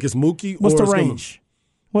about? I think it's Mookie. What's or the it's range?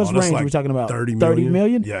 What's range are we talking about? 30 million. 30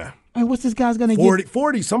 million? Yeah. And what's this guy's going to get?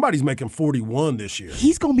 40. Somebody's making 41 this year.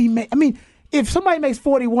 He's going to be – I mean, if somebody makes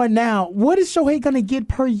 41 now, what is Shohei going to get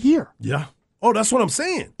per year? Yeah. Oh, that's what I'm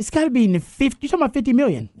saying. It's got to be in the 50 – you're talking about 50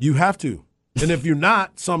 million. You have to. And if you're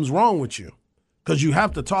not, something's wrong with you because you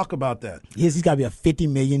have to talk about that. He's got to be a $50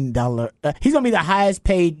 million he's going to be the highest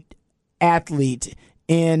paid athlete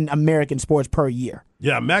in American sports per year.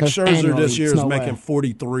 Yeah, Max Scherzer this year is making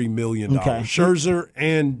 $43 million. Okay. Scherzer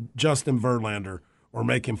and Justin Verlander are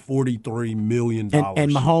making $43 million.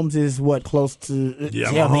 And Mahomes is what, close to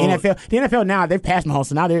Yeah, the NFL. The NFL now, they've passed Mahomes,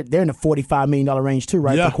 so now they're in the $45 million range too,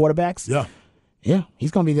 right, for quarterbacks? Yeah. Yeah, he's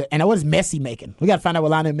going to be good. And what is Messi making? We got to find out what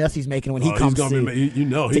Lionel Messi's making when he comes to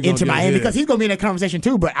enter Miami because he's going to be in that conversation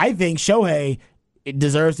too. But I think Shohei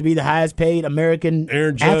deserves to be the highest paid American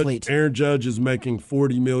athlete. Aaron Judge is making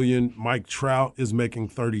 $40 million. Mike Trout is making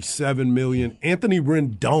 $37 million. Anthony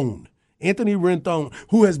Rendon,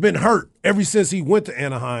 who has been hurt ever since he went to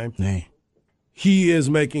Anaheim, he is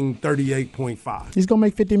making $38.5. He's going to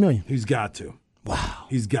make $50 million. He's got to. Wow.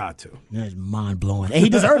 He's got to. That's mind-blowing. And he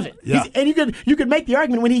deserves it. Yeah. And you could make the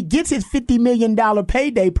argument when he gets his $50 million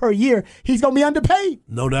payday per year, he's going to be underpaid.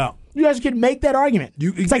 No doubt. You guys can make that argument.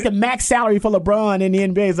 It's like the max salary for LeBron in the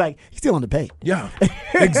NBA. It's like, he's still underpaid. Yeah,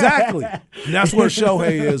 exactly. And that's where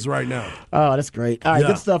Shohei is right now. Oh, that's great. All right,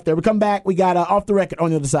 good stuff there. We come back. We got Off the Record on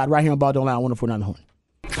the other side, right here on Ball Don't Lie, 104.9 The Horn.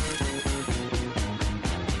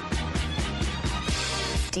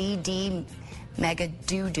 DD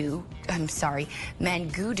Mangudu.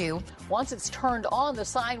 Once it's turned on, the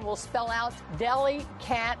sign will spell out Deli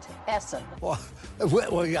Cat Essen. Well,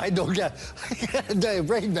 I don't get a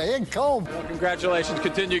brain man comb. Well, congratulations.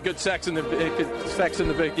 Continue good sex in the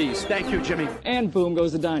Big East. Thank you, Jimmy. And boom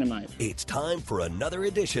goes the dynamite. It's time for another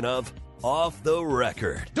edition of Off the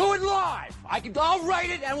Record. Do it live. I'll write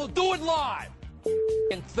it and we'll do it live.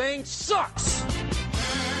 And thing sucks.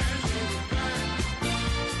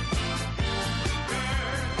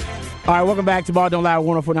 All right, welcome back to Ball Don't Lie,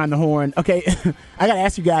 104.9 The Horn. Okay, I got to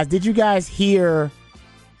ask you guys, did you guys hear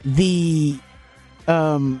the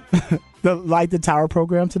Light the Tower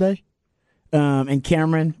program today? And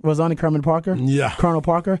Cameron was on it, Kermit Parker? Yeah. Colonel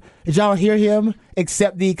Parker. Did y'all hear him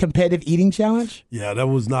accept the competitive eating challenge? Yeah, that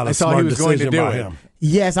was not a smart decision by him.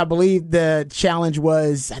 Yes, I believe the challenge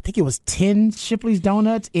was, I think it was 10 Shipley's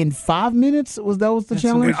Donuts in 5 minutes. Was the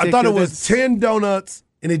challenge? Ridiculous. I thought it was 10 donuts,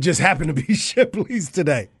 and it just happened to be Shipley's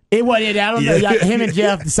today. It was. I don't know. Him and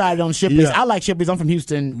Jeff decided on Shipley's. I like Shipley's. I'm from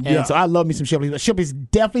Houston, and so I love me some Shipley's. But Shipley's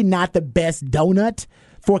definitely not the best donut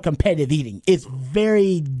for competitive eating. It's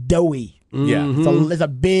very doughy. Yeah. It's a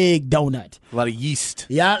big donut. A lot of yeast.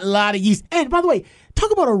 Yeah, a lot of yeast. And by the way,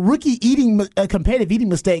 talk about a rookie eating a competitive eating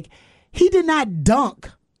mistake. He did not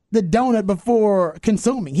dunk the donut before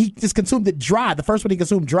consuming. He just consumed it dry. The first one he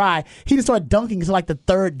consumed dry. He just started dunking into like the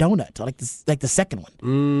third donut, or like the second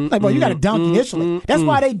one. Like, well, you got to dunk initially. That's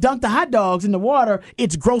why they dunk the hot dogs in the water.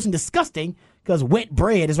 It's gross and disgusting because wet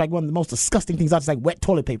bread is like one of the most disgusting things out. It's like wet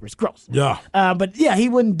toilet paper. It's gross. Yeah. But yeah, he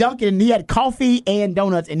wouldn't dunk it, and he had coffee and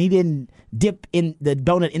donuts, and he didn't dip in the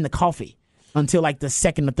donut in the coffee until like the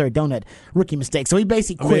second or third donut. Rookie mistake. So he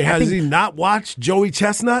basically quit. Has he not watched Joey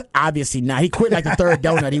Chestnut? Obviously not. He quit like the third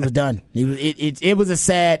donut. He was done. It was a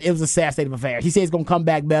sad state of affairs. He said he's gonna come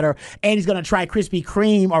back better, and he's gonna try Krispy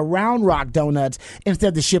Kreme or Round Rock donuts instead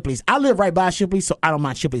of the Shipley's. I live right by Shipley's, so I don't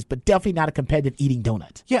mind Shipley's, but definitely not a competitive eating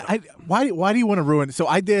donut. Yeah. Why do you want to ruin it? So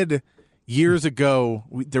I did years ago.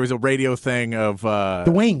 There was a radio thing of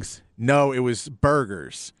the wings. No, it was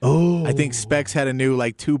burgers. Oh. I think Specs had a new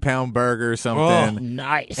 2-pound burger or something. Oh,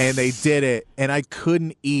 nice. And they did it, and I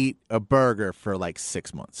couldn't eat a burger for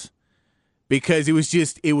 6 months. Because it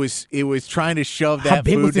was trying to shove that How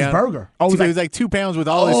big food was this down. burger? It was like 2 pounds with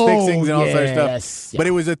all his fixings and all this other yes. stuff. But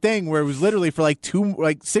it was a thing where it was literally for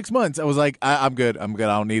 6 months. I was like, I'm good. I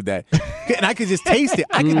don't need that. And I could just taste it.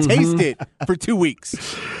 I could taste it for 2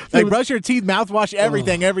 weeks. Brush your teeth, mouthwash,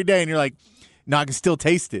 everything every day, and you're like, no, I can still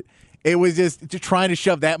taste it. It was just trying to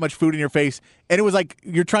shove that much food in your face. And it was like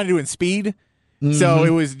you're trying to do it in speed. So it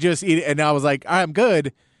was just eat it. And I was like, all right, I'm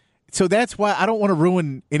good. So that's why I don't want to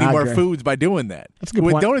ruin any more foods by doing that. That's a good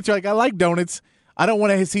With point. donuts, you're like, I like donuts. I don't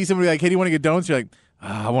want to see somebody like, hey, do you want to get donuts? You're like,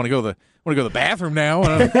 I want to go to the bathroom now.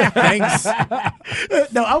 Thanks.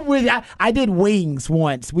 No, I'm with you. I did wings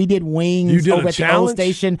once. We did wings You did over a at the old challenge?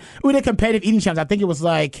 station. We did competitive eating challenge. I think it was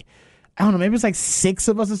I don't know, maybe it was 6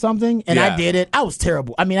 of us or something, and Yeah. I did it. I was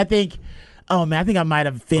terrible. I think I might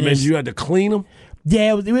have finished. you had to clean them?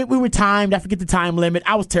 Yeah, we were timed. I forget the time limit.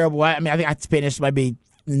 I was terrible. I think I finished maybe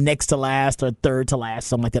next to last or third to last,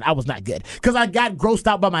 something like that. I was not good because I got grossed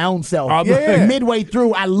out by my own self. Yeah. Midway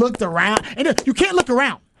through, I looked around, and you can't look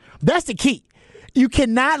around. That's the key. You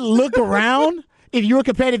cannot look around if you're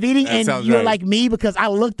competitive eating That and sounds you're right. like me, because I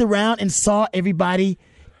looked around and saw everybody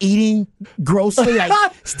eating grossly, like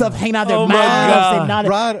stuff hanging out their Oh my mouths. God. And not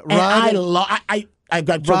Rod, I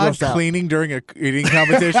got so Rod grossed out. cleaning during a eating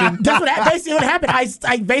competition. That's basically what happened.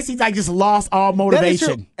 I basically just lost all That is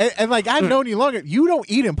true. motivation. And I've known you longer. You don't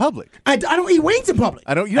eat in public. I don't eat wings in public.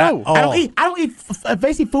 I don't. No. I don't eat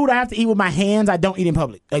basically food I have to eat with my hands. I don't eat in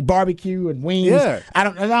public, like barbecue and wings. Yeah. I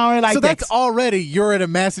don't really like So that. that's already you're at a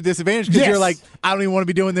massive disadvantage because Yes. you're like, I don't even want to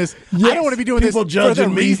be doing this. Yes. I don't want to be doing People this for the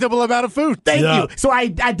judging me. reasonable amount of food. Thank Yeah. you. So I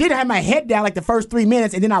did have my head down like the first 3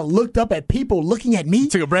 minutes, and then I looked up at people looking at me.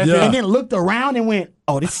 Took a breath Yeah. And then looked around and went,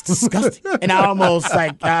 oh, this is disgusting. And I almost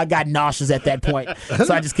I got nauseous at that point.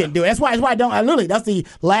 So I just couldn't do it. That's why I don't. That's the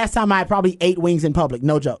last time I probably ate wings in public.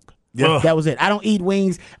 No joke. Yeah. That was it. I don't eat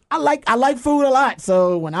wings. I like food a lot.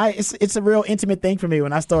 So when it's a real intimate thing for me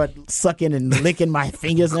when I start sucking and licking my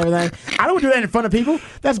fingers and everything. I don't do that in front of people.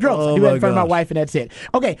 That's gross. I Oh, do that my in front of my gosh. wife, and that's it.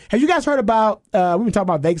 Okay. Have you guys heard about? We've been talking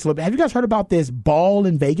about Vegas a little bit. Have you guys heard about this ball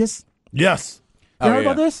in Vegas? Yes. You heard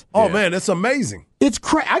about this? Oh, man, it's amazing. It's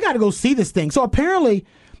I got to go see this thing. So apparently,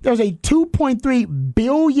 there's a $2.3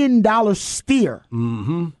 billion sphere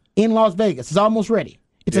in Las Vegas. It's almost ready.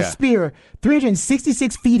 It's a sphere,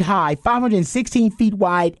 366 feet high, 516 feet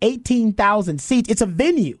wide, 18,000 seats. It's a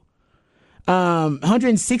venue.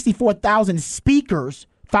 164,000 speakers,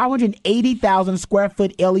 580,000 square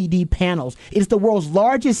foot LED panels. It's the world's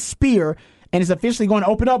largest sphere, and it's officially going to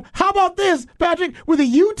open up. How about this, Patrick? With a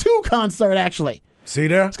U2 concert, actually. See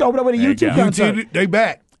there? It's going to open up with a U2 concert. They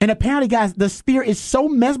back. And apparently, guys, the sphere is so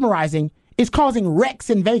mesmerizing, it's causing wrecks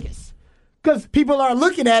in Vegas. Because people are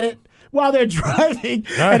looking at it while they're driving,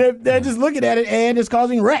 and they're just looking at it, and it's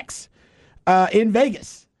causing wrecks in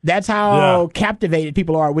Vegas. That's how captivated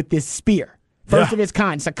people are with this sphere. First of its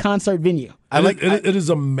kind. It's a concert venue. It is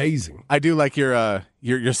amazing. I do like your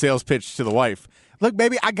sales pitch to the wife. Look,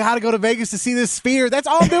 baby, I got to go to Vegas to see this sphere. That's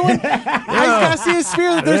all I'm doing. I just got to see a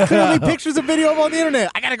sphere that there's clearly pictures and video of on the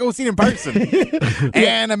internet. I got to go see it in person.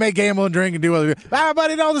 And I may gamble and drink and do other.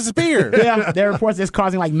 Everybody knows the sphere. Yeah, there are reports it's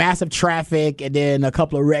causing like massive traffic and then a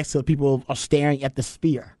couple of wrecks, so people are staring at the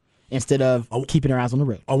sphere instead of keeping their eyes on the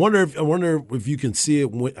road. I wonder if you can see it.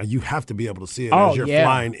 You have to be able to see it as you're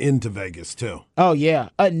flying into Vegas too. Oh yeah,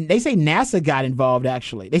 they say NASA got involved.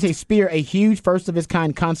 Actually, they say Sphere, a huge first of its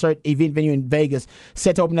kind concert event venue in Vegas,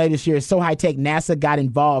 set to open later this year, is so high tech. NASA got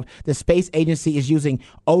involved. The space agency is using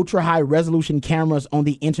ultra high resolution cameras on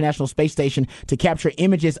the International Space Station to capture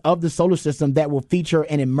images of the solar system that will feature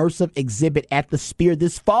an immersive exhibit at the Sphere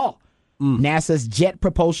this fall. NASA's Jet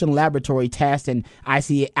Propulsion Laboratory tasked an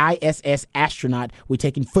ISS astronaut with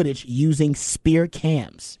taking footage using Sphere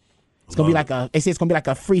cams. It's gonna be like they say it's gonna be like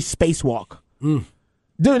a free spacewalk. Dude,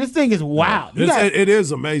 this thing is wild. It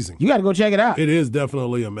is amazing. You got to go check it out. It is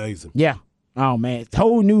definitely amazing. Yeah. Oh man,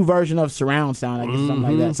 whole new version of surround sound, I guess, something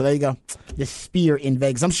like that. So there you go. The Sphere in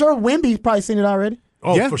Vegas. I'm sure Wemby's probably seen it already.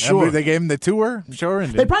 Oh, yeah, for sure. They gave him the tour, I'm sure.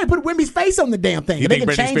 And they probably put Wemby's face on the damn thing. You They think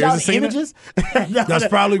can Britney change Spears out has seen images. That's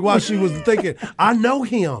probably why she was thinking, I know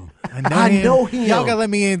him. I know him. Y'all got to let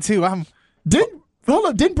me in, too. Didn't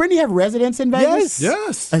Britney have residence in Vegas?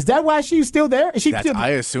 Yes. Is that why she's still there? Is she still? I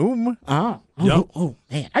assume. Yep. Oh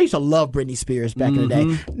man, I used to love Britney Spears back in the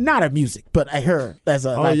day. Not her music, but her as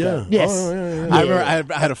a yes. I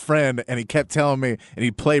remember I had a friend, and he kept telling me, and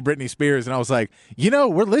he'd play Britney Spears, and I was like,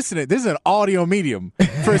 we're listening. This is an audio medium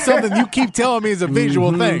for something you keep telling me is a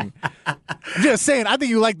visual thing. I'm just saying, I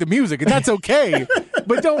think you like the music, and that's okay.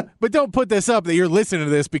 But don't put this up that you're listening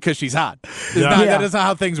to this because she's hot. That is not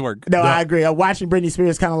how things work. No, I agree. Watching Britney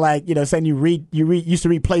Spears kind of like saying you used to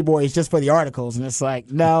read Playboys just for the articles, and it's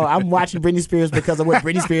like, no, I'm watching Britney Spears because of what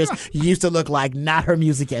Britney Spears used to look like, not her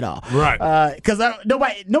music at all. Right. Because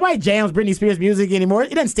nobody jams Britney Spears music anymore.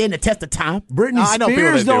 It doesn't stand the test of time. Britney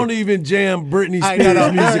Spears don't even jam Britney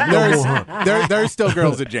Spears music no more. There's still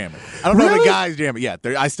girls that jam it. I don't know the guys jam it. Yeah,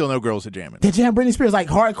 I still know girls that jam it. They jam Britney Spears like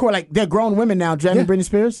hardcore, like they're grown women now jamming Britney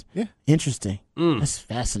Spears? Yeah. Interesting. That's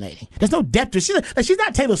fascinating. There's no depth to it. She's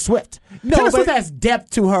not Taylor Swift. Taylor Swift has depth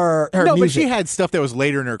to her music. But she had stuff that was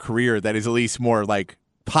later in her career that is at least more like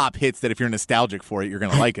pop hits that if you're nostalgic for it, you're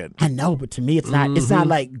going to like it. I know, but to me, it's not. It's not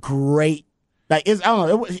like great. Like I don't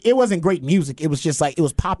know. It wasn't great music. It was just like it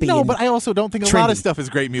was poppy. No, but I also don't think a lot of stuff is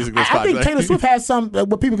great music. I think Taylor Swift has some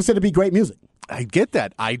what people consider to be great music. I get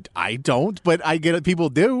that. I don't, but I get it. People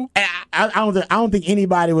do. I don't think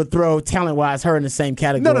anybody would throw talent wise her in the same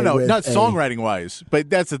category. No, not songwriting wise. But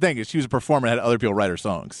that's the thing is she was a performer and had other people write her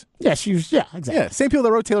songs. Yeah, exactly. Yeah, same people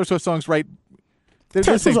that wrote Taylor Swift songs write.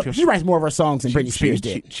 She writes more of her songs than Britney Spears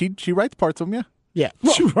did. She writes parts of them. Yeah. Yeah,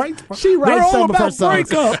 she writes some of her songs.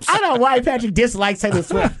 Breakups. I don't know why Patrick dislikes Taylor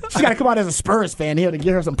Swift. She got to come out as a Spurs fan here to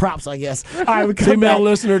give her some props, I guess. All right, we come Female back.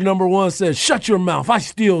 listener number 1 says, "Shut your mouth. I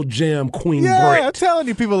still jam Queen Yeah, Brit." I'm telling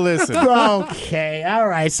you, people listen. Okay, all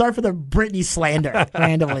right. Sorry for the Britney slander.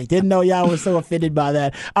 Randomly, didn't know y'all were so offended by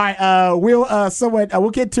that. All right, we'll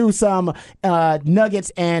get to some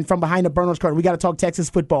nuggets and from behind the Burners curtain. We got to talk Texas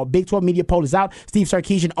football. Big 12 media poll is out. Steve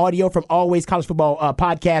Sarkisian audio from Always College Football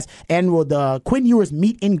podcast, and will the Quinn Ewers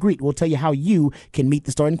meet and greet. We'll tell you how you can meet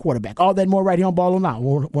the starting quarterback. All that and more right here on Ball Online.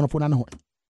 104.9 The Horn.